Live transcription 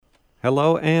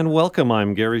Hello and welcome.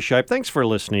 I'm Gary Shipe. Thanks for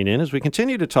listening in as we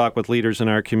continue to talk with leaders in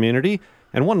our community.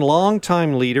 And one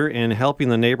longtime leader in helping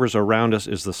the neighbors around us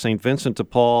is the St. Vincent de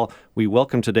Paul. We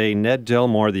welcome today Ned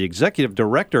Delmore, the Executive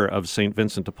Director of St.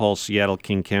 Vincent de Paul, Seattle,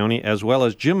 King County, as well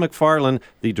as Jim McFarland,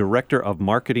 the Director of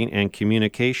Marketing and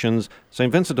Communications.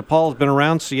 St. Vincent de Paul has been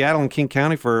around Seattle and King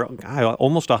County for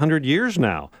almost 100 years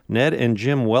now. Ned and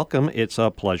Jim, welcome. It's a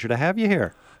pleasure to have you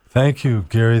here. Thank you,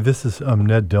 Gary. This is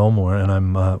Ned Delmore, and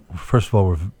I'm first of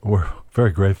all, we're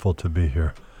very grateful to be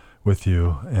here with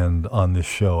you and on this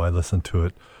show. I listen to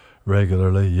it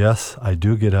regularly. Yes, I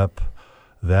do get up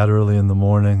that early in the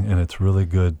morning, and it's really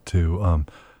good to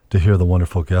hear the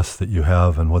wonderful guests that you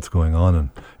have and what's going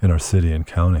on in our city and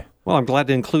county. Well, I'm glad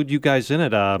to include you guys in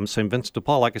it. St. Vincent de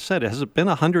Paul, like I said, has it been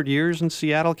 100 years in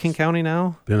Seattle, King County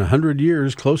now? Been 100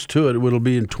 years, close to it. It'll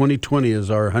be in 2020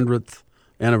 is our 100th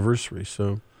anniversary,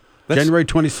 so... January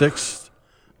 26th,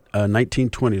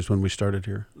 1920 is when we started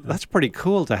here. That's pretty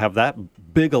cool to have that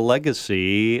big a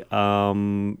legacy. As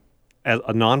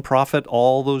a nonprofit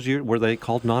all those years, were they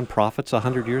called nonprofits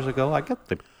 100 years ago? I guess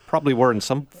they probably were in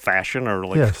some fashion or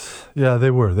like... Yes, yeah,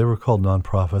 they were. They were called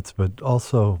nonprofits, but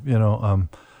also,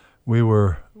 we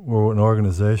were an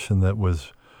organization that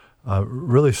was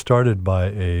really started by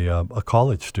a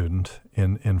college student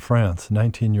in France, a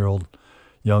 19-year-old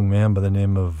young man by the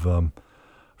name of...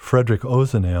 Frederick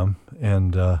Ozanam,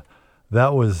 and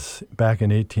that was back in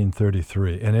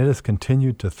 1833. And it has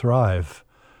continued to thrive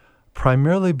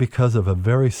primarily because of a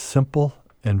very simple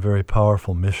and very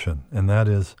powerful mission, and that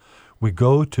is we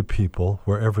go to people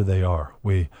wherever they are.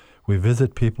 We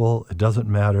visit people. It doesn't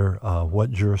matter what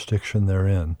jurisdiction they're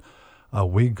in.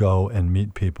 We go and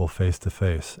meet people face to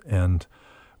face, and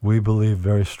we believe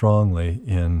very strongly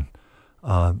in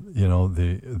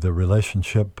the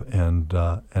relationship and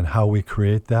how we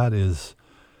create that is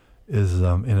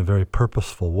in a very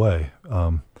purposeful way.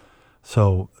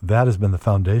 So that has been the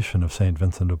foundation of St.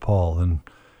 Vincent de Paul. And,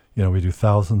 we do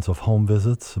thousands of home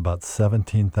visits, about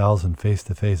 17,000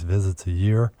 face-to-face visits a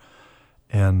year.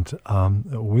 And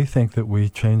we think that we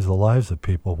change the lives of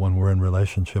people when we're in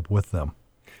relationship with them.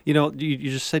 You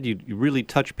just said you really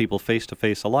touch people face to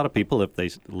face. A lot of people, if they're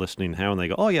listening now and they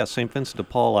go, oh, yeah, St. Vincent de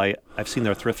Paul, I've seen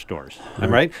their thrift stores,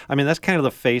 right? I mean, that's kind of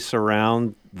the face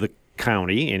around the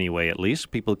county anyway, at least.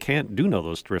 People do know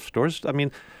those thrift stores. I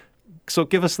mean, so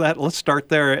give us that. Let's start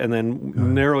there and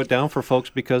then narrow it down for folks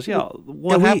because,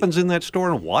 what happens in that store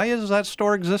and why does that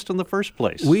store exist in the first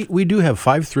place? We do have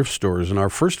 5 thrift stores, and our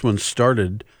first one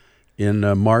started in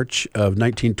March of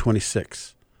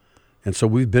 1926. And so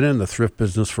we've been in the thrift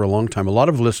business for a long time. A lot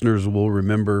of listeners will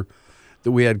remember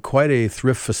that we had quite a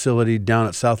thrift facility down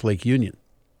at South Lake Union.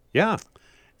 Yeah.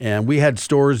 And we had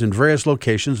stores in various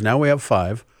locations. Now we have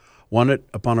 5. One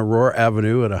up on Aurora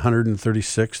Avenue at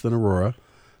 136th and Aurora.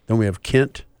 Then we have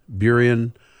Kent,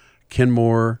 Burien,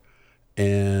 Kenmore,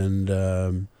 and who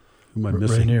am I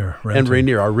missing? Rainier. And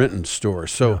Rainier, our Renton store.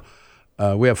 So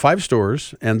we have 5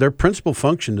 stores, and their principal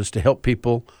function is to help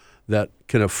people that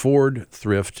can afford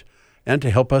thrift and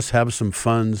to help us have some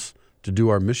funds to do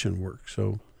our mission work.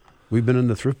 So we've been in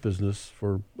the thrift business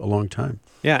for a long time.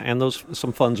 Yeah, and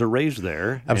some funds are raised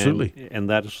there. Absolutely. And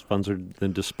those funds are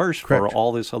then dispersed Correct. for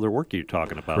all this other work you're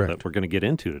talking about Correct. that we're going to get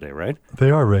into today, right?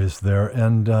 They are raised there,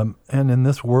 and in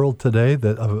this world today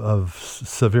of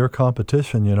severe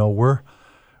competition,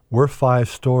 we're 5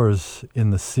 stores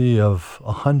in the sea of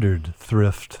 100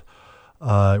 thrift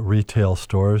retail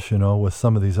stores, with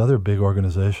some of these other big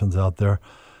organizations out there.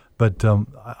 But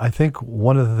I think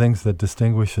one of the things that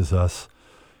distinguishes us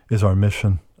is our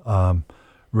mission.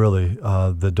 Really,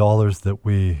 the dollars that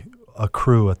we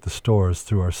accrue at the stores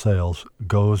through our sales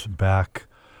goes back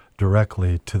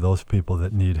directly to those people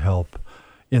that need help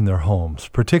in their homes,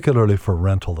 particularly for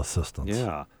rental assistance.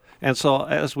 Yeah. And so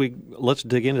let's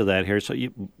dig into that here. So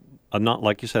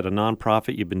like you said, a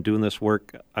nonprofit, you've been doing this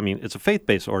work. I mean, it's a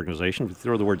faith-based organization. If you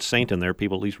throw the word saint in there,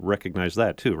 people at least recognize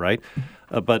that too, right?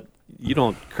 But you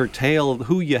don't curtail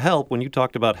who you help when you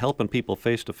talked about helping people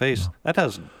face-to-face. No. That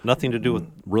has nothing to do with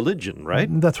religion, right?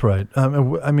 That's right.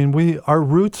 I mean, our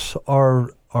roots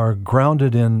are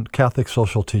grounded in Catholic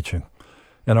social teaching.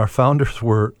 And our founders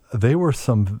were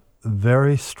some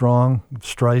very strong,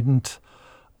 strident,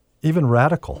 even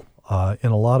radical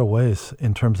in a lot of ways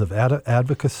in terms of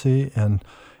advocacy and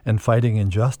fighting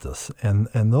injustice.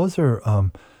 And those are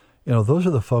those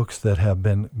are the folks that have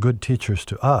been good teachers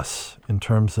to us in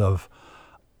terms of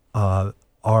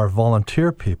our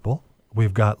volunteer people.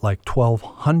 We've got like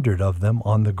 1,200 of them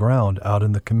on the ground out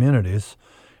in the communities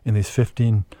in these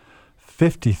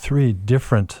 53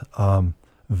 different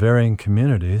varying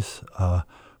communities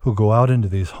who go out into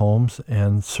these homes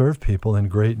and serve people in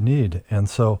great need. And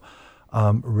so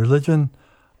religion,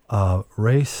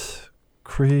 race,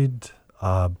 creed,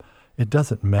 it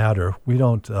doesn't matter.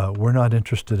 We're not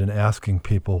interested in asking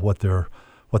people what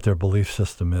their belief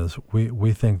system is.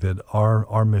 We think that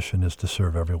our mission is to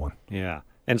serve everyone. Yeah.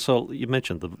 And so you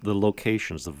mentioned the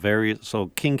locations,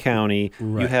 so King County,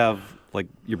 Right. you have,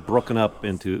 you're broken up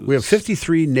into... We have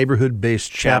 53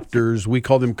 neighborhood-based chapters. We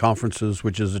call them conferences,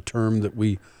 which is a term that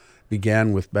we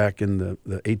began with back in the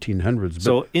 1800s. But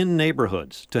so in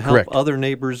neighborhoods, to help Correct. other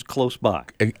neighbors close by.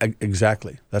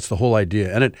 Exactly. That's the whole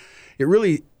idea. And it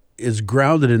really is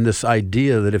grounded in this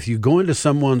idea that if you go into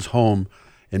someone's home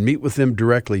and meet with them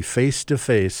directly, face to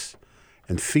face,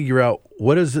 and figure out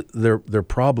what is it their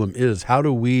problem is, how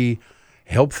do we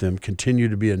help them continue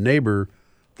to be a neighbor,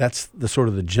 that's the sort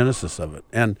of the genesis of it.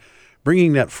 And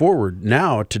bringing that forward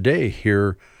now, today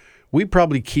here, we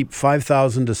probably keep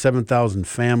 5,000 to 7,000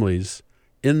 families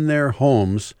in their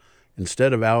homes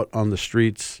instead of out on the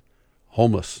streets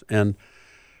homeless. And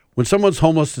when someone's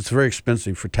homeless, it's very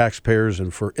expensive for taxpayers,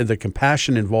 and the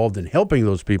compassion involved in helping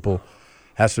those people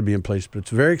has to be in place. But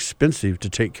it's very expensive to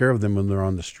take care of them when they're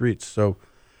on the streets. So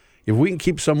if we can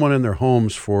keep someone in their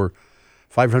homes for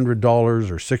 $500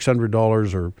 or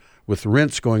 $600, or with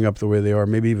rents going up the way they are,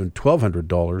 maybe even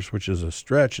 $1,200, which is a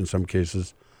stretch in some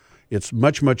cases, it's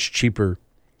much, much cheaper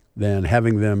than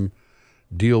having them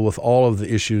deal with all of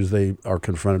the issues they are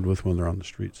confronted with when they're on the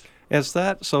streets.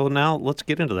 So now let's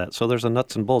get into that. So there's a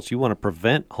nuts and bolts. You want to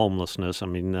prevent homelessness. I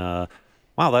mean, wow,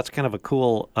 that's kind of a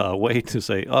cool way to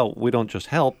say, oh, we don't just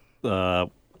help, a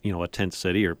tent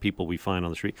city or people we find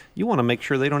on the street. You want to make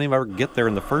sure they don't even ever get there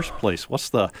in the first place. What's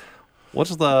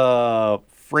the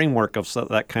framework of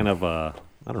that kind of,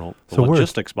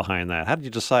 logistics behind that? How did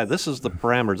you decide this is the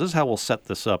parameters, this is how we'll set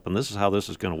this up, and this is how this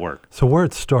is going to work? So where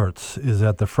it starts is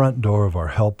at the front door of our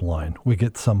helpline. We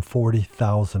get some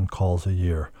 40,000 calls a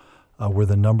year. We're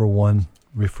the number one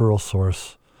referral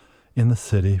source in the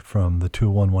city from the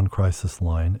 211 crisis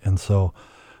line. And so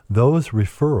those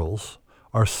referrals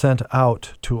are sent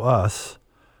out to us,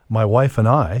 my wife and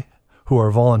I, who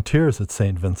are volunteers at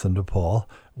St. Vincent de Paul.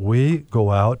 We go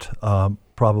out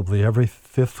probably every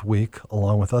fifth week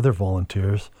along with other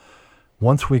volunteers.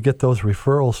 Once we get those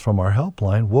referrals from our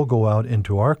helpline, we'll go out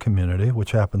into our community,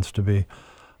 which happens to be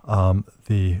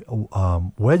the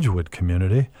Wedgwood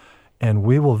community, and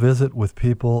we will visit with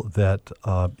people that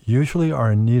usually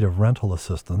are in need of rental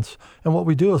assistance. And what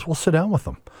we do is we'll sit down with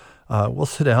them. We'll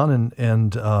sit down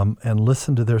and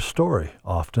listen to their story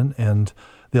often, and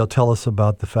they'll tell us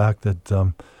about the fact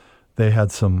that they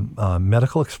had some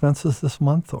medical expenses this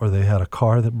month, or they had a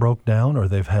car that broke down, or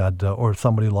they've had, or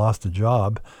somebody lost a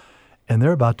job, and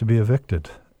they're about to be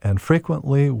evicted. And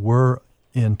frequently, we're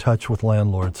in touch with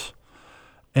landlords,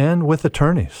 and with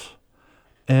attorneys,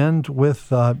 and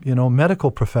with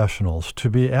medical professionals to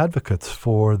be advocates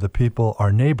for the people,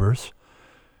 our neighbors.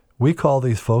 We call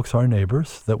these folks our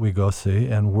neighbors that we go see,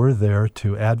 and we're there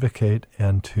to advocate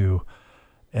and to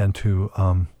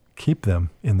keep them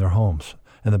in their homes.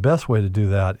 And the best way to do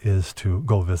that is to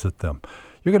go visit them.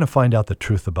 You're going to find out the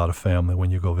truth about a family when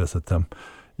you go visit them.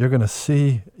 You're going to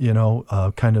see,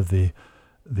 kind of the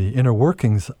inner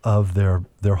workings of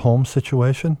their home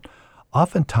situation.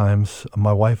 Oftentimes,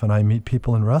 my wife and I meet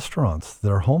people in restaurants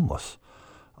that are homeless,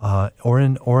 or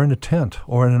in a tent,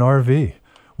 or in an RV.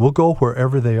 We'll go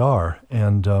wherever they are,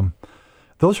 and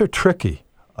those are tricky,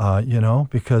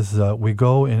 because we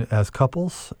go in as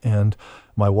couples, and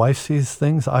my wife sees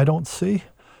things I don't see,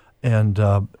 and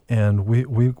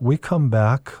we come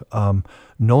back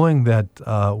knowing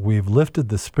that we've lifted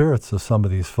the spirits of some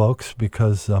of these folks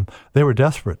because they were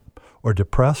desperate, or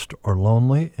depressed, or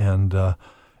lonely, and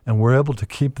we're able to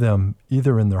keep them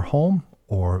either in their home,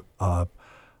 or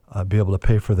be able to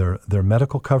pay for their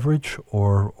medical coverage,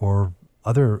 or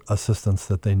other assistance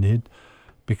that they need,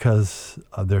 because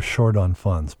they're short on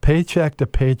funds. Paycheck to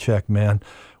paycheck, man.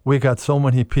 We got so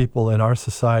many people in our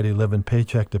society living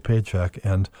paycheck to paycheck,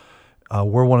 and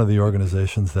we're one of the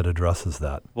organizations that addresses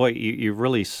that. Boy, you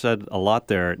really said a lot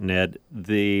there, Ned.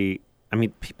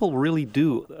 People really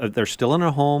do. They're still in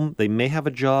a home. They may have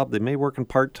a job. They may work in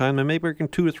part-time. They may work in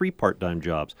 2 to 3 part-time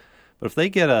jobs. But if they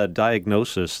get a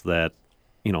diagnosis that,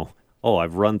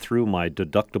 I've run through my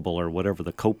deductible or whatever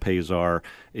the co-pays are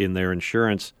in their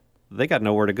insurance, they got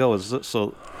nowhere to go. Is this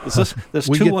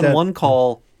 211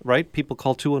 call, right? People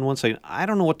call 211 saying, I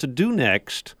don't know what to do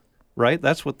next, right?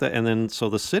 That's what so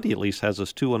the city at least has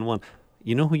this 211.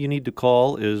 You know who you need to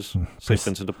call is St.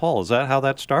 Vincent de Paul. Is that how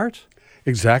that starts?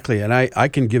 Exactly. And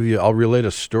I'll relate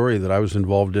a story that I was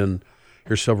involved in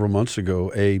here several months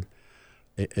ago. A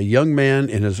A young man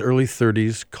in his early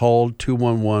 30s called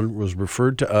 211, was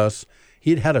referred to us.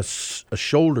 He'd had a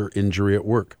shoulder injury at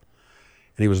work,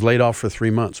 and he was laid off for 3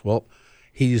 months. Well,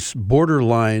 he's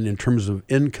borderline in terms of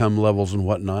income levels and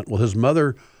whatnot. Well, his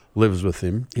mother lives with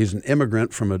him. He's an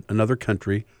immigrant from another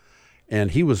country,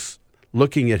 and he was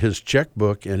looking at his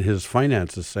checkbook and his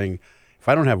finances saying, if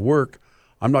I don't have work,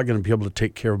 I'm not going to be able to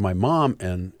take care of my mom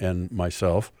and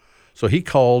myself. So he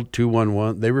called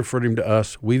 211. They referred him to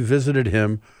us. We visited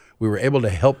him. We were able to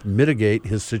help mitigate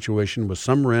his situation with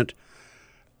some rent,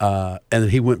 and then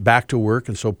he went back to work,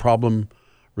 and so problem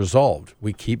resolved.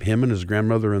 We keep him and his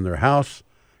grandmother in their house.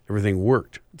 Everything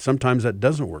worked. Sometimes that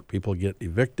doesn't work. People get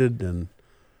evicted, and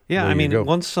yeah, there I mean, you go.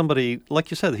 once somebody, like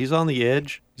you said, he's on the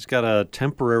edge, he's got a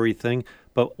temporary thing,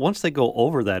 but once they go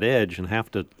over that edge and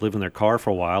have to live in their car for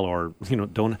a while, or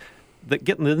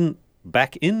getting them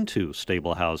back into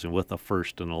stable housing with the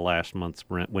first and the last month's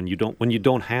rent, when you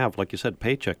don't have, like you said,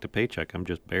 paycheck to paycheck, I'm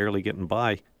just barely getting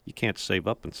by. You can't save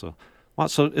up, and so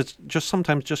it's just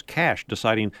sometimes just cash.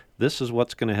 Deciding this is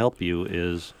what's going to help you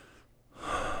is.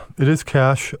 It is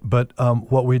cash, but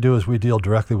what we do is we deal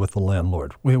directly with the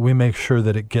landlord. We make sure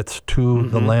that it gets to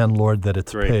the landlord, that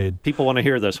it's paid. People want to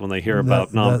hear this when they hear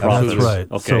about nonprofits. That's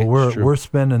right. Okay. So we're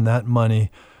spending that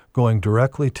money going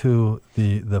directly to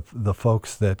the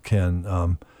folks that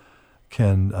can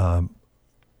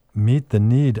meet the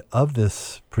need of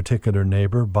this particular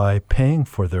neighbor by paying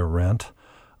for their rent.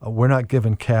 We're not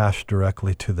giving cash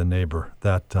directly to the neighbor.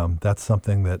 That's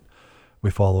something that we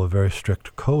follow a very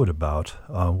strict code about.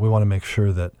 We want to make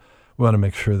sure that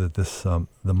this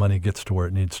the money gets to where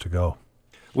it needs to go.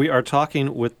 We are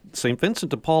talking with St.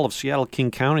 Vincent de Paul of Seattle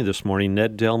King County this morning.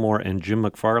 Ned Delmore and Jim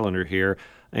McFarland are here,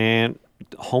 and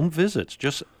home visits,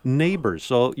 just neighbors.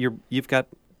 So you've got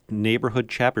neighborhood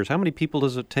chapters. How many people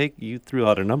does it take? You threw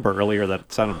out a number earlier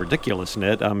that sounded ridiculous,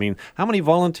 Ned. I mean, how many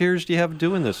volunteers do you have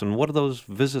doing this, and what do those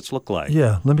visits look like?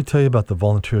 Yeah, let me tell you about the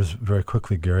volunteers very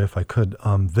quickly, Gary, if I could.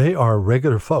 They are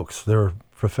regular folks. They're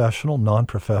professional,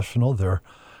 non-professional.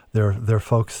 They're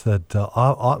folks that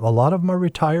a lot of them are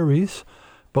retirees,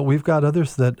 but we've got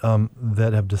others that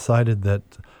have decided that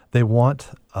they want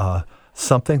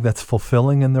something that's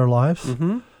fulfilling in their lives.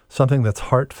 Something that's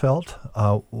heartfelt.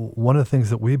 One of the things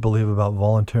that we believe about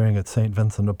volunteering at St.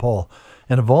 Vincent de Paul,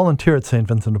 and a volunteer at St.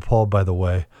 Vincent de Paul, by the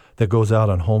way, that goes out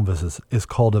on home visits is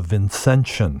called a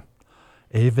Vincentian.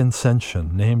 A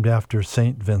Vincentian, named after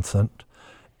St. Vincent.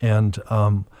 And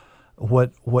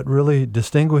what really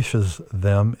distinguishes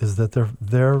them is that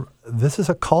this is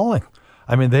a calling.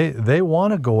 I mean, they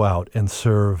want to go out and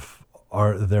serve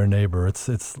their neighbor.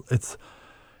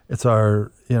 It's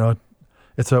our,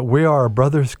 we are our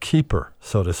brother's keeper,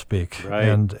 so to speak, right.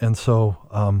 and so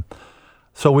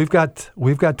we've got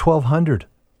 1,200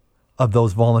 of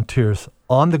those volunteers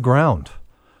on the ground.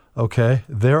 Okay,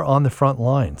 they're on the front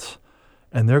lines,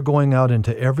 and they're going out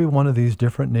into every one of these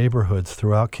different neighborhoods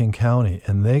throughout King County,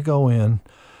 and they go in,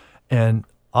 and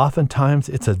oftentimes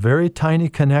it's a very tiny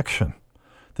connection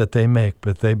that they make,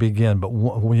 but they begin. But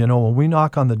when we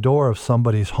knock on the door of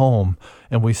somebody's home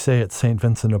and we say it's St.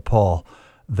 Vincent de Paul,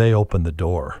 they open the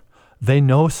door. They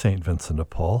know St. Vincent de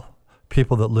Paul,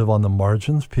 people that live on the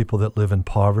margins, people that live in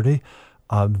poverty.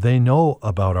 They know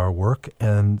about our work,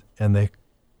 and they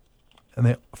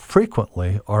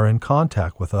frequently are in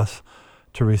contact with us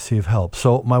to receive help.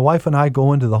 So my wife and I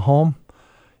go into the home,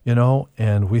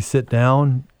 and we sit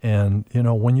down, and,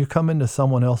 when you come into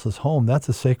someone else's home, that's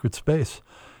a sacred space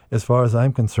as far as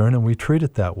I'm concerned, and we treat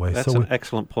it that way. That's an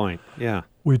excellent point, yeah.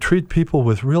 We treat people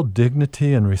with real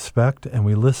dignity and respect, and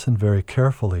we listen very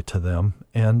carefully to them.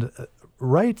 And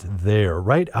right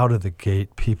out of the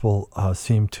gate, people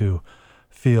seem to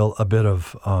feel a bit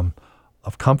of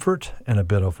comfort and a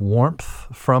bit of warmth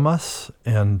from us,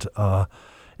 and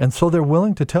so they're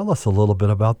willing to tell us a little bit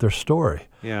about their story.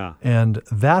 Yeah. And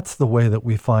that's the way that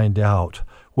we find out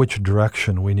which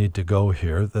direction we need to go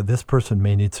here. That this person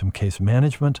may need some case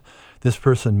management. This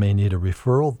person may need a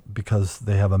referral because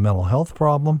they have a mental health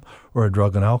problem or a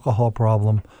drug and alcohol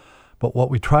problem. But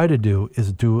what we try to do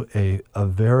is do a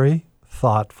very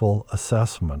thoughtful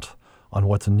assessment on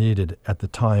what's needed at the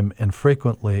time. And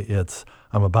frequently it's,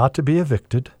 I'm about to be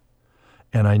evicted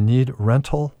and I need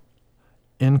rental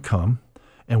income,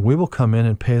 and we will come in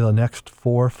and pay the next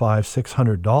 $400,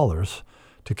 $500, $600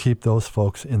 to keep those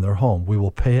folks in their home. We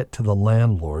will pay it to the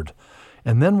landlord,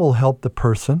 and then we'll help the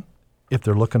person. If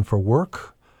they're looking for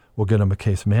work, we'll get them a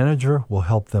case manager. We'll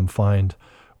help them find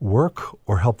work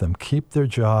or help them keep their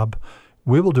job.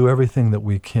 We will do everything that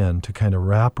we can to kind of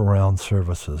wrap around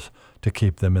services to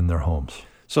keep them in their homes.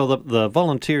 So the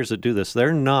volunteers that do this,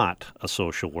 they're not a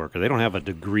social worker. They don't have a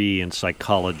degree in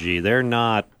psychology. They're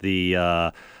not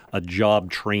a job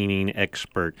training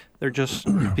expert. They're just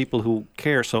people who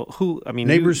care. So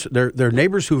neighbors, they're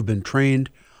neighbors who have been trained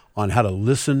on how to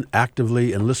listen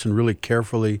actively and listen really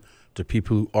carefully to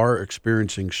people who are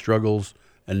experiencing struggles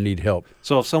and need help.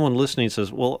 So if someone listening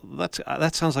says, well,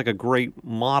 that sounds like a great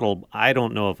model, I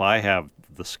don't know if I have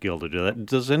the skill to do that.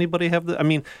 Does anybody have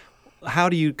how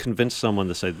do you convince someone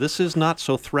to say, this is not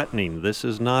so threatening, this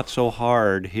is not so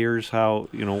hard, here's how,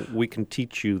 we can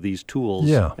teach you these tools?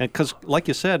 Yeah. Because like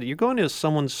you said, you're going to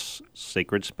someone's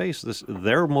sacred space.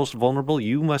 They're most vulnerable.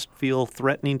 You must feel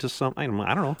threatening to some, I don't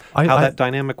know how that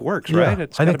dynamic works, right?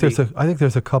 I think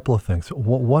there's a couple of things.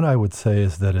 One I would say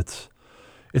is that it's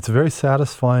very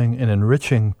satisfying and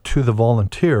enriching to the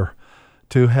volunteer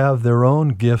to have their own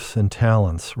gifts and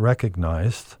talents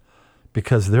recognized,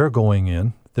 because they're going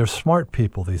in. They're smart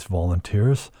people, these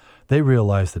volunteers. They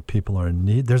realize that people are in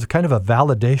need. There's a kind of a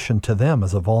validation to them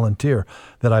as a volunteer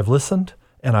that I've listened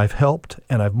and I've helped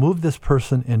and I've moved this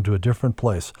person into a different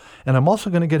place. And I'm also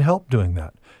going to get help doing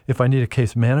that. If I need a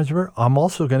case manager, I'm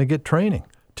also going to get training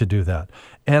to do that.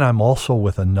 And I'm also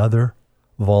with another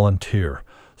volunteer.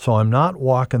 So I'm not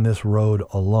walking this road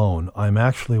alone. I'm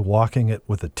actually walking it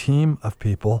with a team of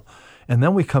people. And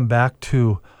then we come back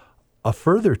to a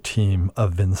further team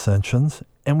of Vincentians,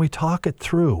 and we talk it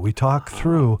through. We talk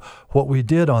through what we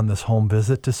did on this home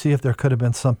visit to see if there could have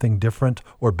been something different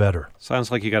or better. Sounds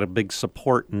like you got a big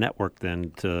support network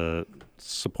then to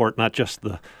support not just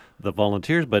the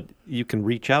volunteers, but you can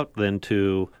reach out then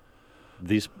to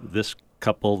this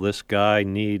couple, this guy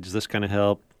needs this kind of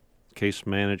help, case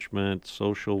management,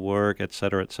 social work, et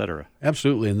cetera, et cetera.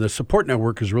 Absolutely. And the support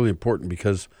network is really important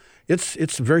because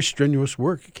it's very strenuous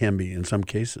work. It can be in some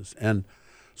cases. And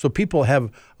so people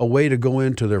have a way to go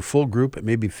into their full group at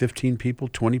maybe 15 people,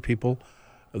 20 people,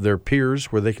 their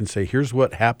peers, where they can say, here's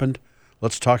what happened.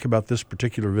 Let's talk about this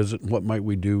particular visit and what might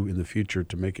we do in the future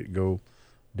to make it go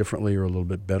differently or a little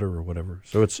bit better or whatever.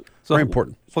 So it's very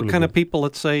important. What kind of people,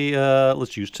 let's say,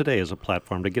 let's use today as a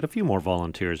platform to get a few more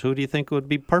volunteers. Who do you think would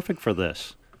be perfect for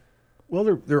this? Well,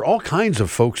 there are all kinds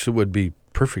of folks that would be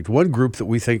perfect. One group that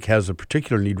we think has a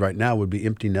particular need right now would be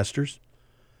empty nesters,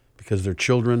 because their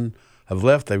children have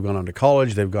left. They've gone on to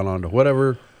college. They've gone on to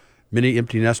whatever. Many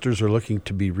empty nesters are looking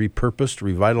to be repurposed,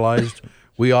 revitalized.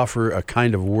 We offer a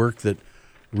kind of work that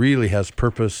really has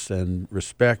purpose and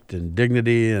respect and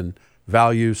dignity and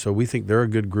value. So we think they're a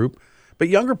good group. But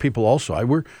younger people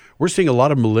also. We're seeing a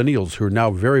lot of millennials who are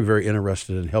now very, very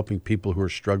interested in helping people who are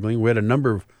struggling. We had a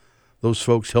number of those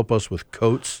folks help us with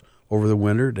coats over the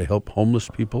winter to help homeless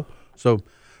people. So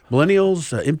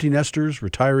millennials, empty nesters,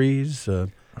 retirees,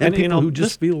 and people who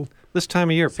just feel... This time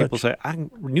of year, people say,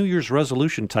 New Year's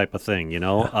resolution type of thing,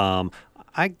 I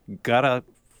got a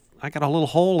little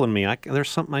hole in me. There's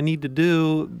something I need to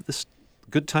do. This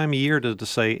good time of year to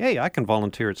say, hey, I can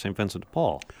volunteer at St. Vincent de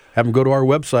Paul. Have them go to our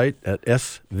website at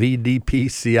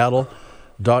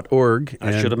svdpseattle.org.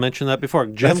 I should have mentioned that before.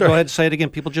 Jim, go ahead and say it again.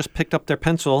 People just picked up their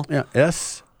pencil. Yeah,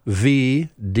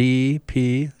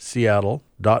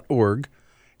 svdpseattle.org,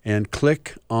 and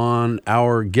click on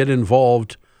our Get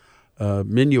Involved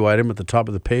menu item at the top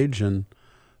of the page, and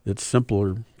it's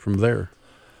simpler from there.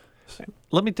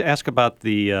 Let me ask about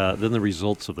then the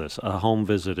results of this. A home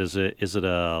visit, is it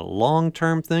a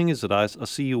long-term thing? Is it I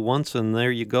see you once and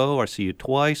there you go, or I see you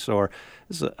twice, or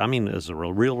is it a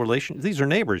real relation? These are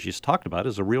neighbors you just talked about.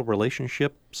 Is a real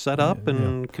relationship set up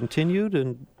and continued?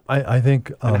 And I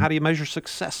think. And how do you measure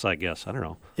success? I guess I don't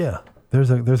know. Yeah,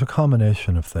 there's a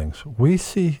combination of things. We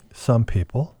see some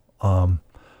people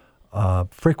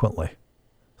frequently.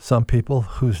 Some people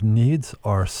whose needs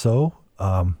are so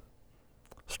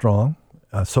strong,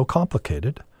 so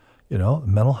complicated,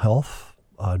 mental health,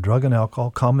 drug and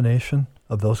alcohol, combination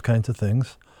of those kinds of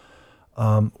things.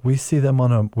 We see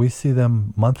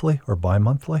them monthly or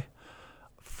bi-monthly.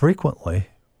 Frequently,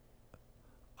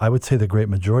 I would say the great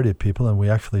majority of people, and we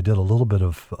actually did a little bit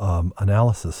of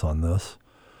analysis on this,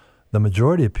 the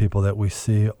majority of people that we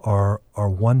see are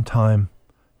one-time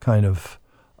kind of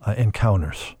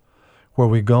encounters, where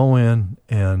we go in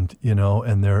and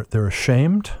and they're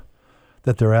ashamed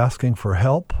that they're asking for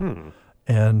help,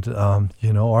 and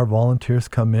our volunteers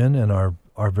come in and are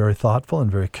very thoughtful and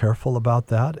very careful about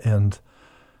that, and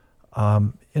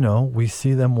we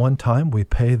see them one time, we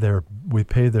pay their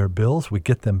bills, we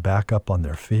get them back up on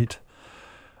their feet,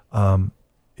 so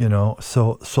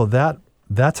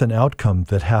that's an outcome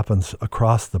that happens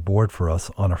across the board for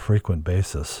us on a frequent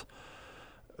basis.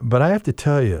 But I have to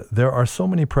tell you, there are so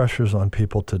many pressures on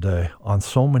people today on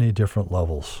so many different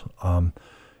levels.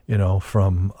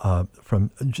 Living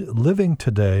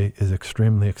today is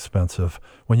extremely expensive.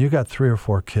 When you got 3 or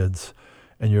 4 kids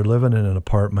and you're living in an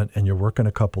apartment and you're working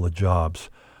a couple of jobs,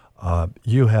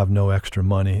 you have no extra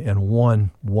money, and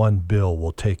one bill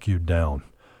will take you down,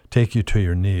 take you to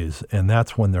your knees, and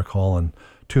that's when they're calling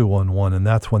 211, and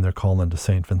that's when they're calling to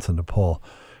St. Vincent de Paul.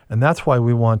 And that's why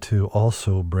we want to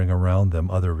also bring around them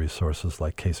other resources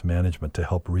like case management to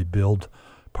help rebuild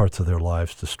parts of their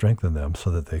lives to strengthen them so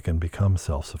that they can become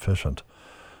self-sufficient.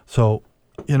 So,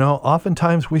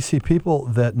 oftentimes we see people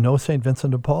that know St.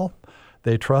 Vincent de Paul,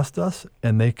 they trust us,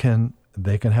 and they can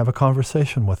have a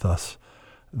conversation with us.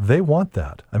 They want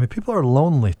that. I mean, people are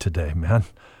lonely today, man.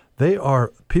 They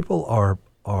live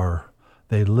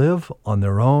on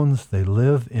their own. They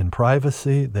live in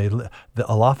privacy.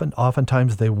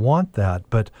 Oftentimes they want that,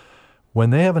 but when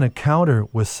they have an encounter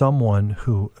with someone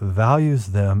who values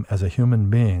them as a human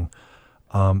being,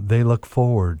 they look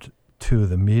forward to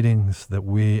the meetings that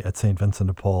we at St. Vincent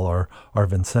de Paul, our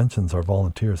Vincentians, our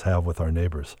volunteers, have with our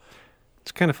neighbors.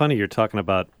 It's kind of funny you're talking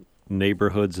about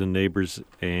neighborhoods and neighbors,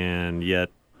 and yet,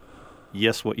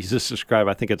 yes, what you just described,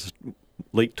 I think it's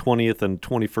late 20th and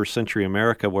 21st century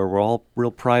America where we're all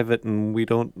real private and we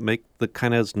don't make the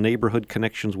kind of neighborhood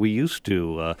connections we used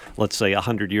to, let's say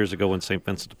 100 years ago when St.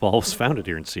 Vincent de Paul was founded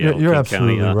here in Seattle. You're King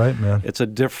absolutely County. right, man. It's a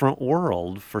different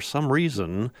world. For some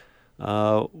reason,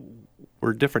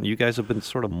 we're different. You guys have been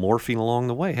sort of morphing along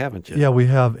the way, haven't you? Yeah, we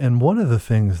have. And one of the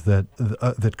things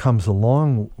that comes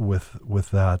along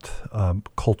with that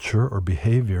culture or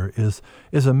behavior is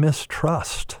a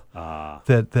mistrust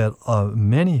that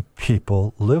many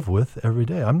people live with every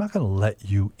day. I'm not going to let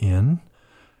you in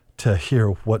to hear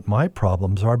what my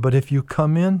problems are, but if you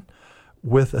come in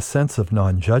with a sense of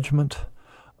non-judgment,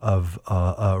 of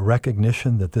a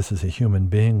recognition that this is a human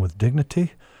being with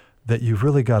dignity, that you've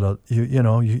really got to,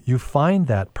 you find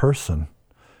that person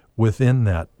within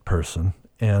that person.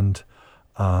 And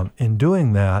in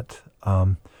doing that,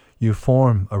 you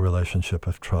form a relationship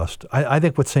of trust. I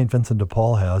think what St. Vincent de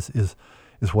Paul has is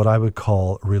what I would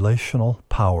call relational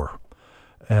power.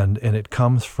 And it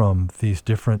comes from these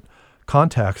different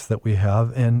contacts that we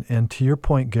have. And to your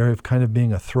point, Gary, of kind of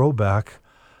being a throwback,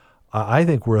 I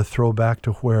think we're a throwback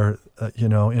to where,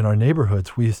 in our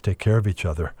neighborhoods, we used to take care of each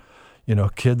other.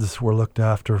 Kids were looked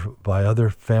after by other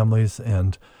families,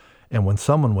 and when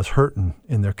someone was hurting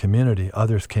in their community,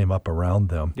 others came up around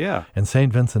them. Yeah. And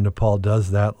St. Vincent de Paul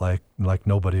does that like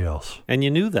nobody else. And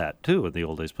you knew that, too, in the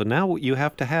old days. But now you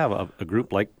have to have a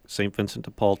group like St. Vincent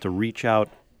de Paul to reach out,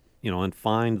 and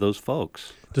find those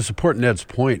folks. To support Ned's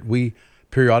point, we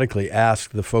periodically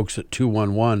ask the folks at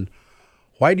 211,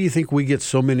 why do you think we get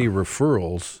so many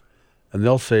referrals? And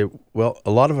they'll say, well,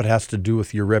 a lot of it has to do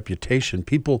with your reputation.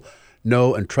 People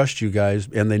know and trust you guys,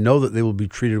 and they know that they will be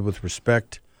treated with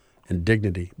respect and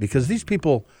dignity. Because these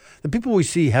people, the people we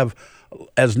see have,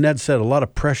 as Ned said, a lot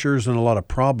of pressures and a lot of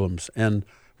problems. And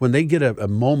when they get a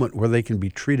moment where they can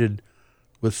be treated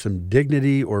with some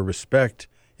dignity or respect,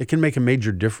 it can make a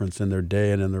major difference in their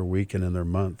day and in their week and in their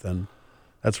month. And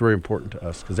that's very important to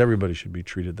us because everybody should be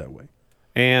treated that way.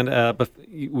 And but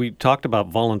we talked about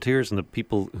volunteers and the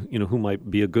people, who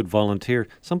might be a good volunteer.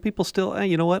 Some people still,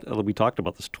 you know what? We talked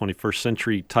about this 21st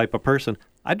century type of person.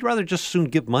 I'd rather just soon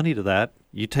give money to that.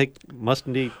 You must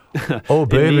need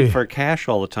need for cash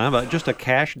all the time. But just a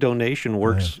cash donation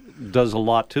does a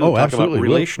lot too. Oh, Talk absolutely. About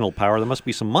relational power. There must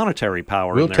be some monetary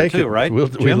power in there take too, it. right?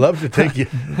 We'd love to take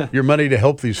your money to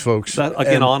help these folks.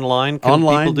 Again, online. Can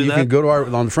people do you that? can go to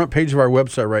on the front page of our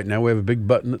website right now. We have a big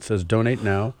button that says "Donate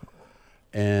Now."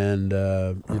 And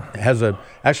it has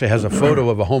a photo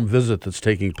of a home visit that's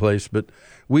taking place. But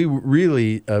we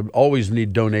really always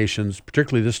need donations,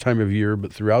 particularly this time of year,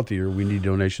 but throughout the year we need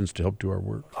donations to help do our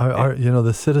work.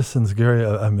 The citizens, Gary,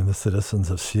 the citizens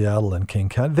of Seattle and King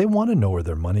County, they want to know where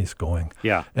their money's going.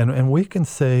 Yeah. And we can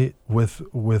say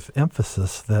with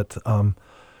emphasis that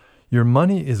your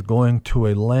money is going to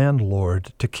a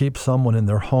landlord to keep someone in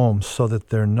their home so that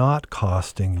they're not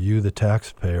costing you, the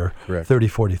taxpayer, $30,000,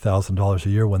 $40,000 a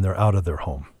year when they're out of their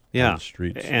home. Yeah, on the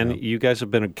streets. And you guys have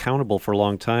been accountable for a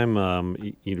long time.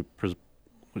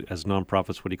 As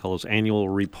nonprofits, what do you call those annual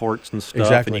reports and stuff?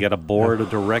 Exactly. And you got a board of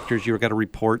directors you've got to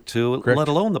report to, let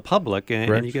alone the public.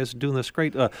 And you guys are doing this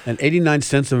great. And 89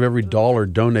 cents of every dollar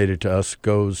donated to us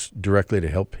goes directly to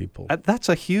help people. That's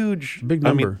a huge big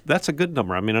number. I mean, that's a good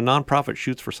number. I mean, a nonprofit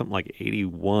shoots for something like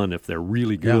 81 if they're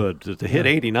really good. To hit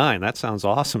 89, that sounds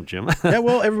awesome, Jim. Yeah,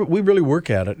 well, we really work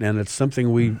at it, and it's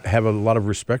something we have a lot of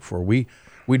respect for.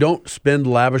 we don't spend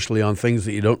lavishly on things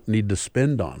that you don't need to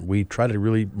spend on. We try to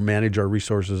really manage our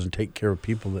resources and take care of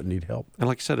people that need help. And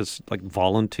like I said, it's like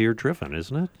volunteer driven,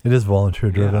 isn't it? It is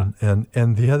volunteer driven,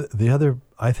 and the other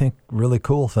I think really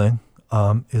cool thing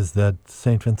is that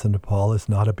St. Vincent de Paul is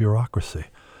not a bureaucracy.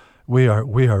 We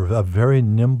are a very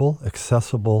nimble,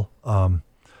 accessible,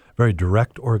 very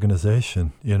direct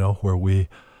organization.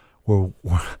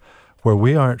 Where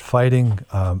we aren't fighting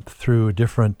through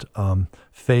different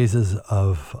phases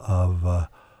of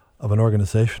an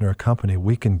organization or a company.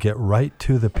 We can get right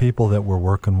to the people that we're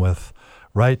working with,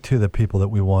 right to the people that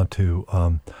we want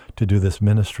to do this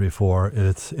ministry for.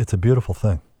 It's a beautiful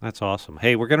thing. That's awesome.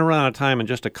 Hey, we're going to run out of time in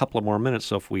just a couple of more minutes,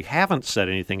 so if we haven't said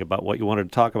anything about what you wanted to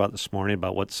talk about this morning,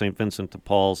 about what St. Vincent de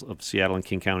Paul's of Seattle and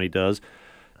King County does,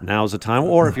 now's the time.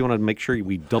 Or if you want to make sure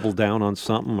we double down on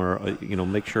something, or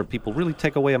make sure people really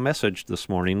take away a message this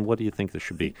morning, what do you think this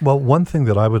should be? Well, one thing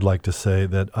that I would like to say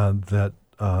that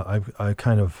I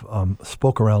kind of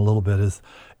spoke around a little bit is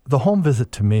the home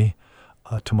visit to me,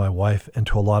 to my wife, and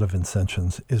to a lot of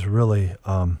Vincentians is really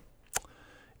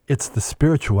it's the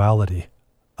spirituality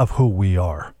of who we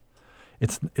are.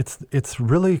 It's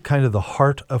really kind of the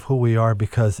heart of who we are,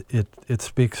 because it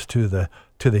speaks to the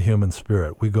human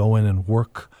spirit. We go in and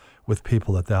work with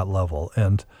people at that level,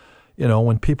 and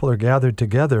when people are gathered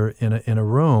together in a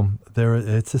room,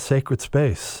 it's a sacred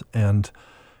space, and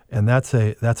that's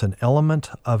an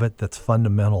element of it that's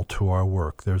fundamental to our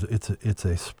work. It's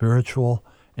a spiritual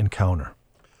encounter.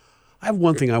 I have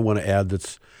one thing I want to add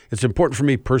it's important for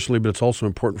me personally, but it's also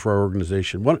important for our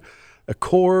organization. A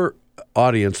core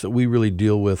audience that we really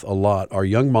deal with a lot are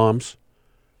young moms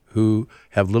who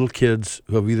have little kids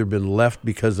who have either been left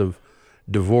because of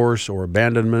divorce or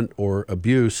abandonment or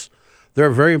abuse. They're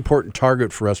a very important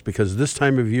target for us, because this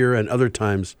time of year and other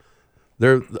times,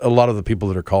 they're a lot of the people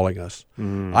that are calling us.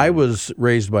 I was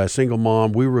raised by a single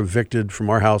mom. We were evicted from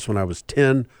our house when I was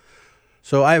 10.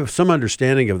 So I have some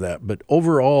understanding of that. But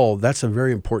overall, that's a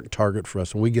very important target for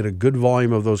us. And we get a good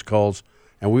volume of those calls.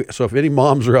 So if any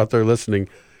moms are out there listening,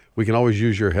 we can always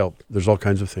use your help. There's all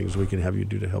kinds of things we can have you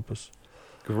do to help us.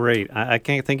 Great. I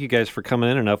can't thank you guys for coming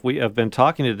in enough. We have been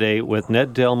talking today with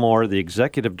Ned Delmore, the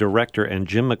Executive Director, and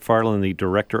Jim McFarland, the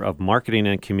Director of Marketing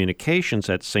and Communications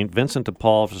at St. Vincent de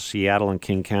Paul for Seattle and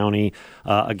King County.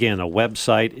 Again, a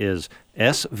website is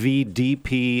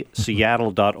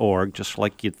svdpseattle.org, just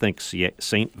like you'd think,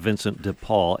 St. Vincent de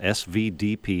Paul,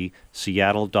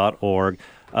 svdpseattle.org.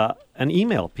 An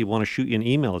email. If people want to shoot you an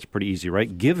email, it's pretty easy,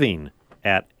 right?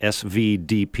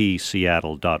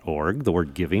 giving@svdpseattle.org. The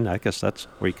word giving, I guess that's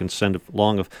where you can send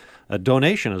along a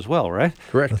donation as well, right?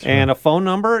 Correct. That's and right. A phone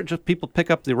number, just people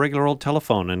pick up the regular old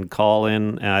telephone and call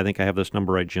in. And I think I have this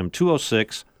number right, Jim,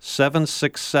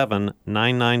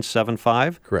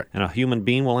 206-767-9975. Correct. And a human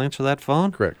being will answer that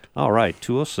phone? Correct. All right,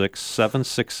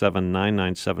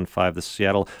 206-767-9975, the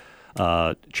Seattle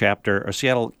chapter, or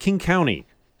Seattle King County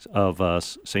of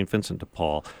St. Vincent de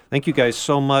Paul. Thank you guys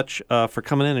so much for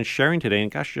coming in and sharing today.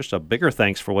 And gosh, just a bigger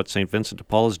thanks for what St. Vincent de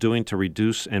Paul is doing to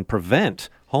reduce and prevent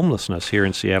homelessness here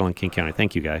in Seattle and King County.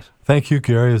 Thank you, guys. Thank you,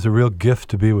 Gary. It's a real gift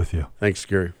to be with you. Thanks,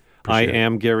 Gary. I Appreciate it.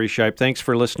 am Gary Shipe. Thanks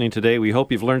for listening today. We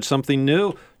hope you've learned something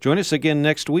new. Join us again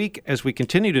next week as we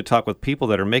continue to talk with people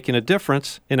that are making a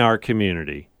difference in our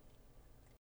community.